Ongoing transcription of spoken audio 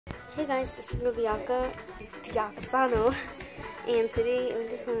Hey guys, it's your girl Diakasano, and today I'm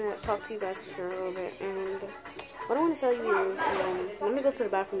just gonna talk to you guys for a little bit. And what I want to tell you is, let me go to the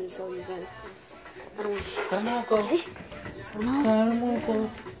bathroom and tell you guys. I don't want to. Okay? So now, I'm gonna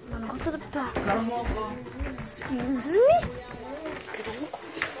go to the bathroom. Excuse me.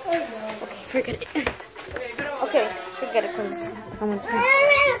 Okay, forget it. Okay, forget it, cause someone's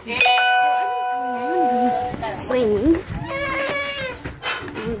saying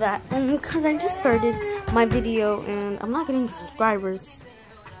that because I just started my video and I'm not getting subscribers.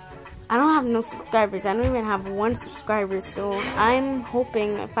 I don't have no subscribers. I don't even have 1 subscriber. So I'm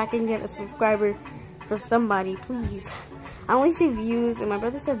hoping if I can get a subscriber for somebody, please. I only see views, and my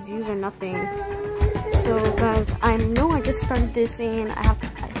brother said views are nothing. So guys, I know I just started this and I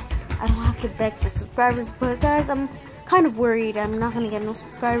don't have to beg for subscribers, but guys, I'm kind of worried I'm not gonna get no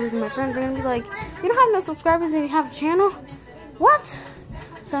subscribers, and my friends are gonna be like, you don't have no subscribers and you have a channel? What?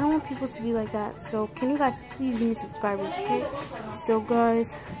 So I don't want people to be like that. So can you guys please give me subscribers, okay? So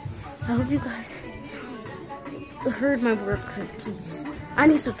guys, I hope you guys heard my word, because please, I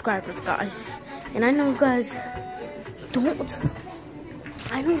need subscribers, guys. And I know you guys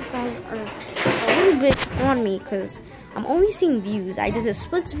I know you guys are a little bit on me because I'm only seeing views. I did a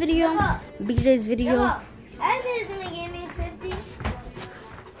splits video, BJ's video. Ashley's gonna give me 50.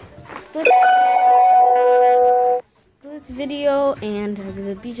 Splits video, and I did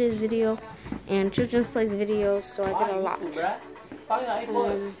a BJ's video, and Children's Plays video, so I did a lot.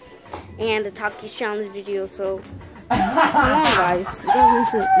 And the Top Keys Challenge video, so come on guys, you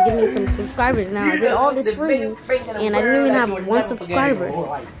guys need to give me some subscribers now. I did all this for you, and I didn't even have 1 subscriber.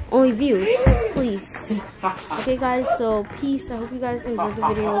 Only views, please. Okay guys, so peace. I hope you guys enjoyed the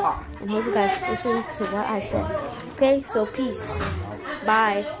video, and hope you guys listen to what I said. Okay, so peace.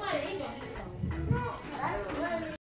 Bye.